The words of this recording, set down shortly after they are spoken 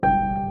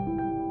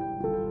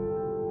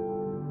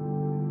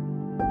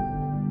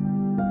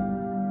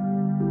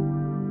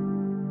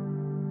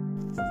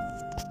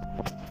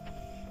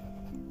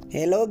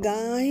Hello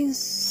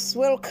guys,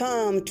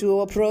 welcome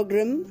to our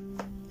program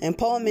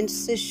Empowerment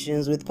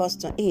Sessions with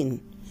Pastor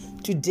In.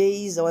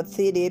 Today is our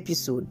third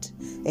episode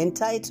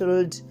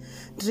entitled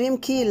Dream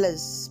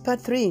Killers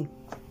Part 3.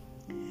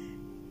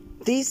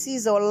 This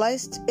is our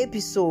last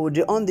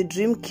episode on the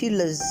Dream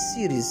Killers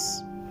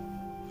series.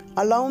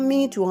 Allow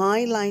me to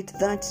highlight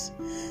that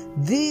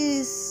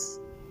this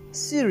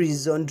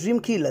series on Dream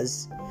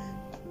Killers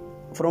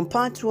from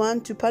Part 1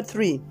 to Part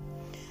 3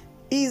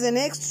 is an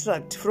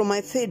extract from my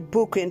third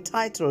book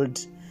entitled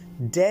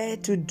Dare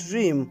to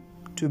Dream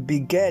to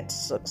Beget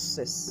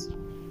Success.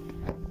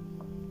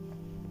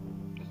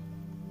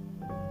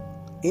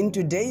 In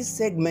today's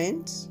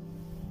segment,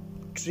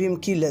 Dream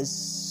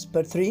Killers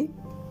Part 3,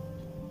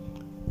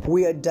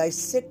 we are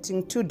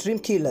dissecting two dream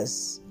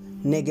killers,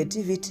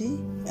 negativity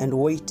and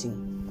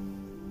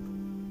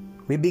waiting.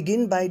 We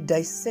begin by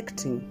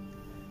dissecting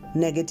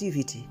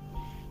negativity.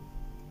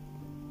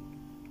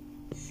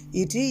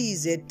 It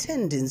is a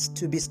tendency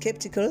to be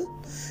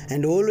skeptical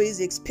and always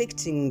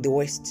expecting the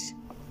worst.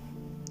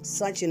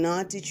 Such an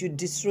attitude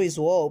destroys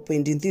hope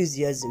and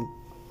enthusiasm.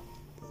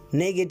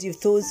 Negative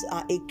thoughts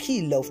are a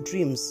killer of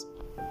dreams.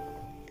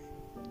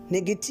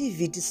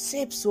 Negativity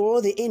saps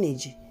all the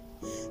energy,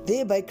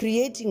 thereby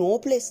creating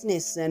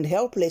hopelessness and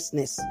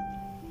helplessness.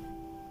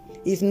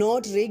 If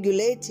not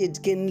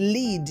regulated, can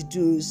lead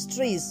to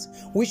stress,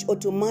 which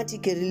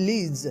automatically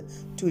leads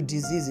to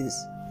diseases.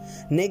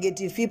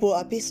 Negative people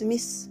are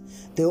pessimists.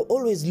 They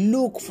always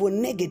look for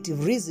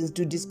negative reasons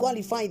to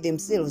disqualify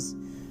themselves.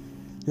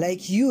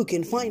 Like you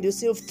can find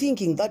yourself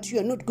thinking that you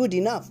are not good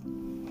enough.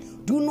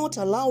 Do not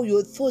allow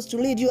your thoughts to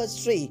lead you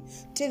astray.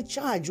 Take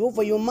charge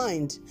over your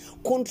mind.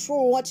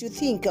 Control what you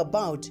think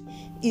about.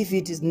 If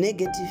it is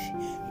negative,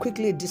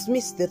 quickly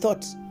dismiss the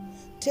thought.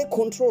 Take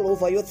control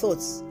over your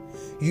thoughts.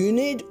 You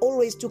need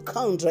always to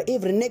counter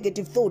every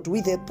negative thought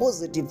with a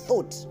positive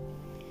thought.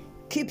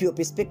 Keep your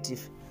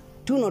perspective.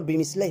 Do not be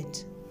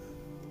misled.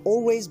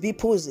 Always be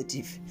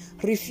positive.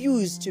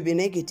 Refuse to be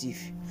negative.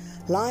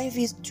 Life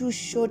is too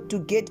short to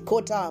get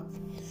caught up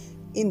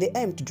in the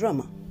empty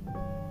drama.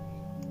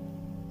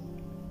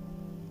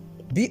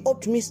 Be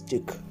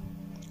optimistic.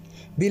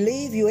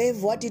 Believe you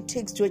have what it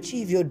takes to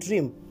achieve your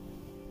dream.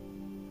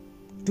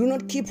 Do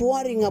not keep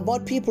worrying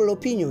about people's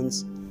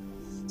opinions.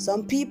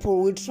 Some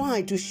people will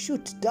try to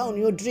shoot down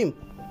your dream.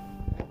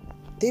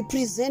 They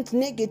present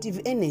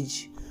negative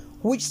energy,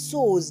 which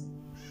sows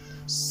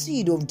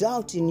seed of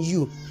doubt in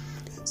you.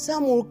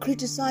 Some will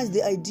criticize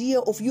the idea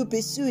of you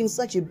pursuing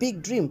such a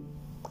big dream.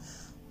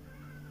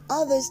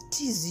 Others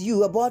tease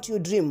you about your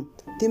dream.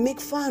 They make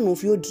fun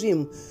of your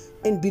dream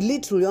and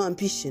belittle your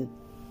ambition.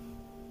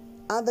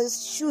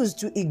 Others choose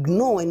to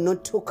ignore and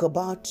not talk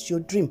about your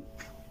dream.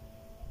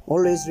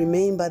 Always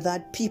remember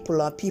that people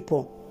are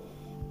people.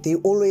 They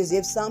always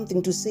have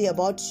something to say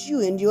about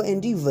you and your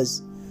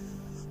endeavors.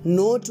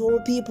 Not all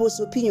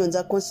people's opinions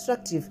are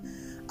constructive.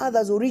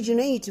 Others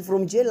originate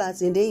from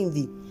jealousy and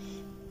envy.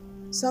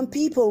 Some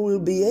people will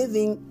be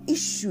having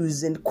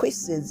issues and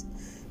questions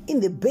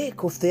in the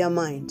back of their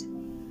mind.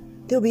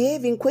 They'll be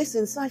having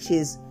questions such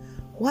as,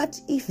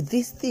 what if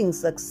this thing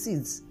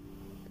succeeds?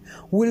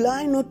 Will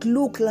I not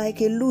look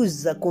like a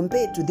loser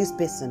compared to this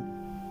person?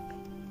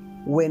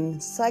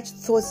 When such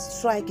thoughts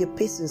strike a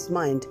person's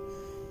mind,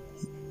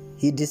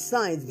 he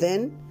decides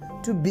then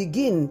to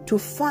begin to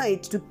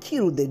fight to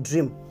kill the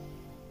dream.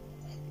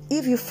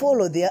 If you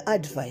follow their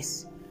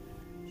advice,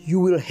 you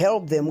will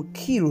help them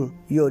kill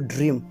your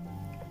dream.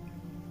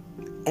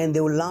 And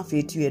they will laugh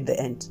at you at the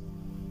end.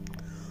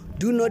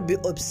 Do not be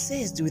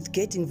obsessed with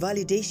getting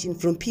validation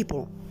from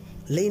people.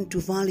 Learn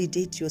to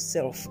validate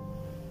yourself.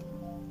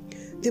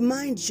 The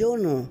Mind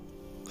Journal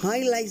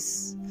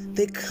highlights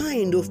the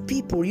kind of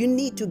people you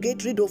need to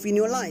get rid of in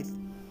your life.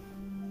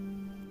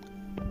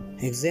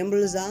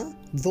 Examples are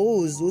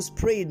those who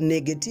spread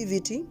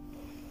negativity,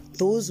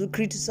 those who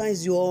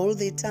criticize you all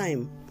the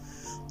time,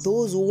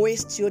 those who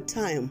waste your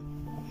time,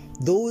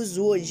 those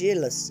who are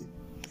jealous,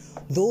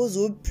 those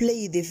who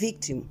play the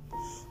victim,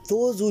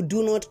 those who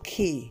do not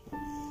care,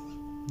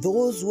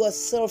 those who are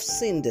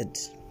self-centered,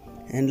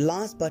 and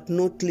last but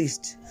not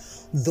least,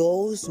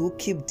 those who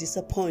keep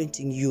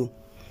disappointing you.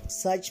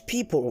 Such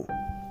people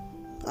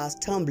are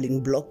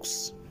stumbling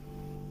blocks.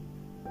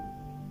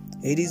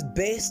 It is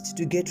best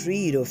to get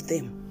rid of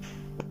them.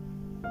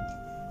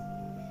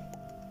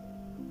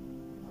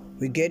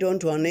 We get on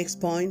to our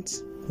next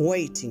point,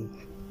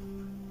 waiting.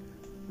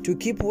 To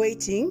keep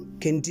waiting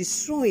can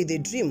destroy the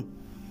dream.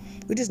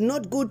 It is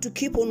not good to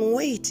keep on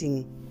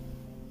waiting.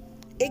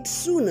 Act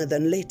sooner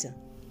than later.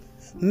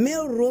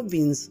 Mel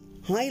Robbins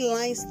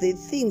highlights the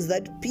things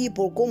that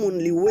people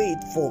commonly wait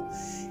for.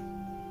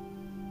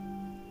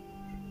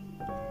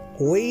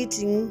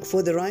 Waiting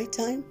for the right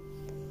time,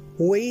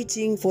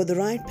 waiting for the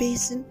right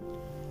person,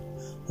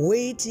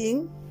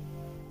 waiting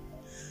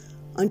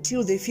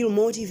until they feel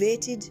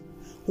motivated,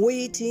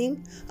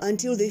 waiting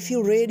until they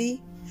feel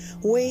ready,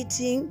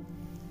 waiting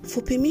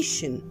for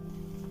permission.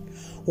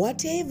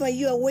 Whatever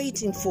you are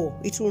waiting for,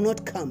 it will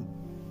not come.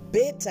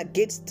 Better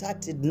get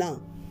started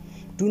now.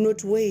 Do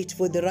not wait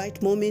for the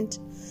right moment.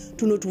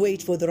 Do not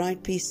wait for the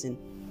right person.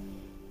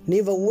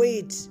 Never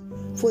wait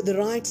for the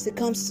right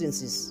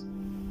circumstances.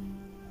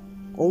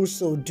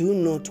 Also, do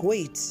not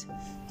wait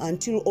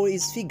until all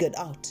is figured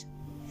out.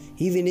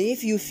 Even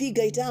if you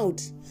figure it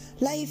out,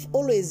 life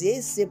always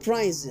has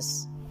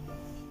surprises.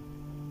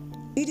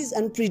 It is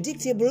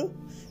unpredictable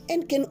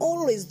and can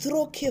always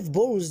throw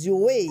curveballs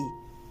your way.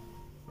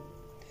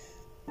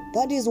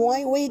 That is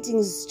why waiting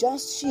is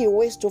just sheer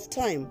waste of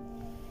time.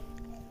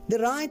 The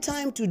right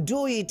time to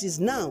do it is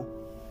now.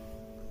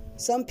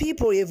 Some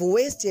people have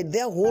wasted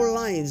their whole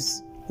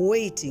lives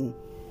waiting.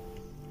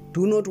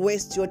 Do not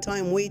waste your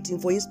time waiting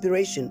for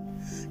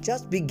inspiration.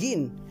 Just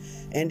begin,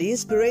 and the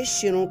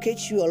inspiration will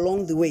catch you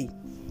along the way.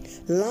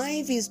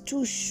 Life is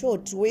too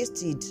short to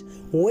waste it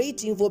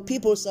waiting for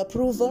people's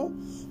approval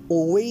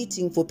or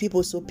waiting for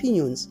people's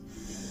opinions.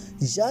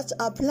 Just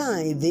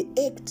apply the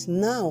act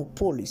now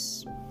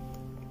policy.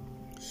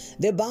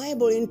 The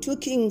Bible in 2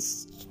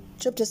 Kings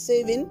chapter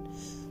 7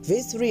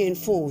 verse 3 and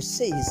 4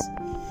 says,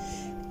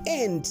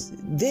 "And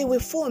there were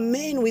 4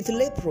 men with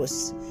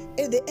leprosy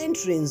at the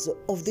entrance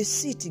of the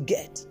city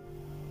gate.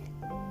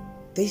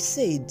 They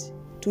said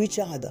to each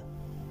other,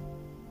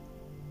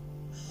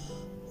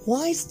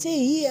 'Why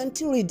stay here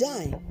until we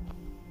die?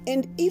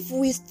 And if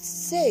we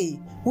say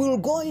we will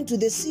go into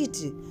the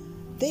city,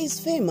 there is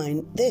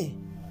famine there,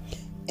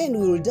 and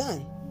we will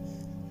die.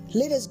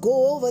 Let us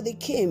go over the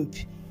camp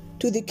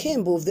to the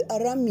camp of the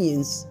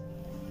Arameans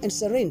and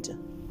surrender.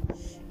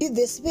 If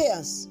they spare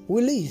us,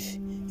 we live.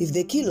 If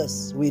they kill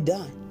us, we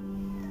die.'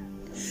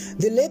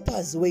 The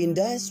lepers were in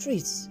dire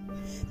straits.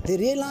 They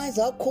realized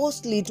how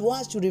costly it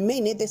was to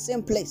remain at the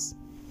same place.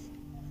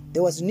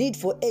 There was need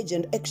for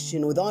urgent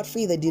action without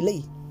further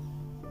delay.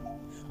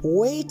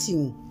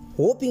 Waiting,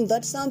 hoping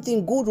that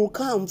something good will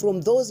come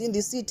from those in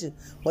the city,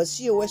 was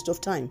sheer waste of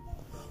time.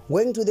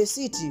 Going to the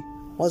city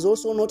was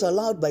also not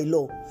allowed by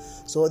law,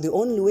 so the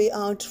only way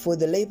out for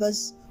the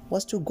lepers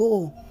was to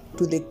go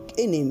to the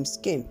enemy's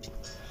camp.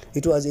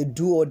 It was a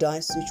do or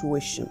die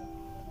situation.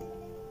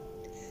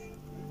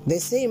 The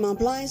same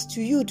applies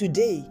to you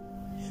today.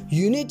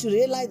 You need to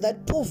realize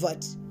that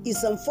poverty is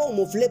some form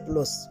of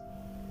leprosy.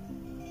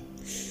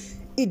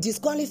 It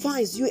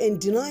disqualifies you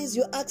and denies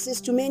you access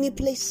to many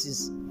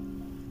places.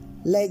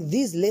 Like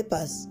these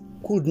lepers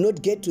could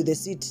not get to the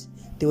city,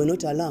 they were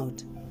not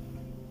allowed.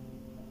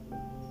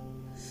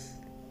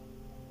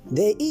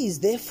 There is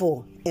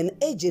therefore an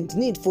urgent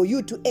need for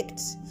you to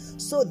act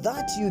so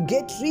that you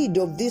get rid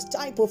of this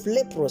type of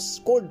leprosy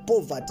called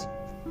poverty.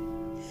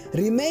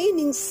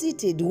 Remaining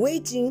seated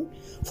waiting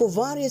for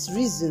various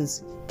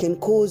reasons can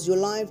cause your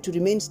life to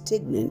remain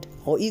stagnant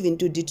or even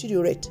to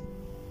deteriorate.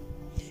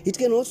 It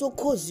can also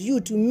cause you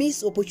to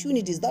miss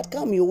opportunities that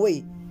come your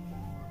way.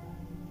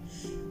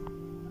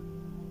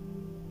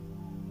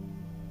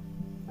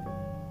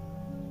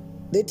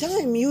 The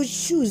time you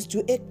choose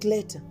to act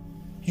later,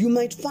 you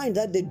might find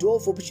that the door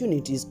of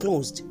opportunity is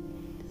closed.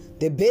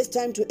 The best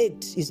time to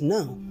act is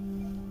now.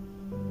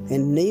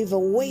 And never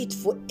wait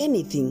for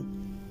anything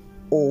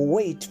or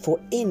wait for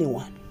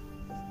anyone.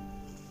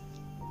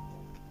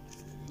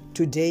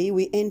 Today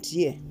we end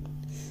here.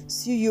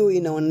 See you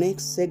in our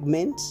next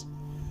segment,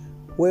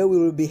 where we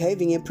will be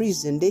having a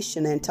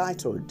presentation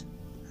entitled,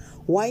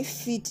 "Why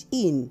Fit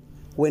In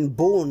When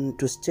Born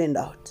to Stand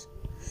Out?"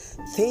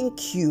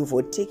 Thank you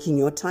for taking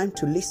your time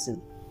to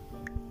listen.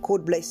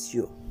 God bless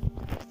you.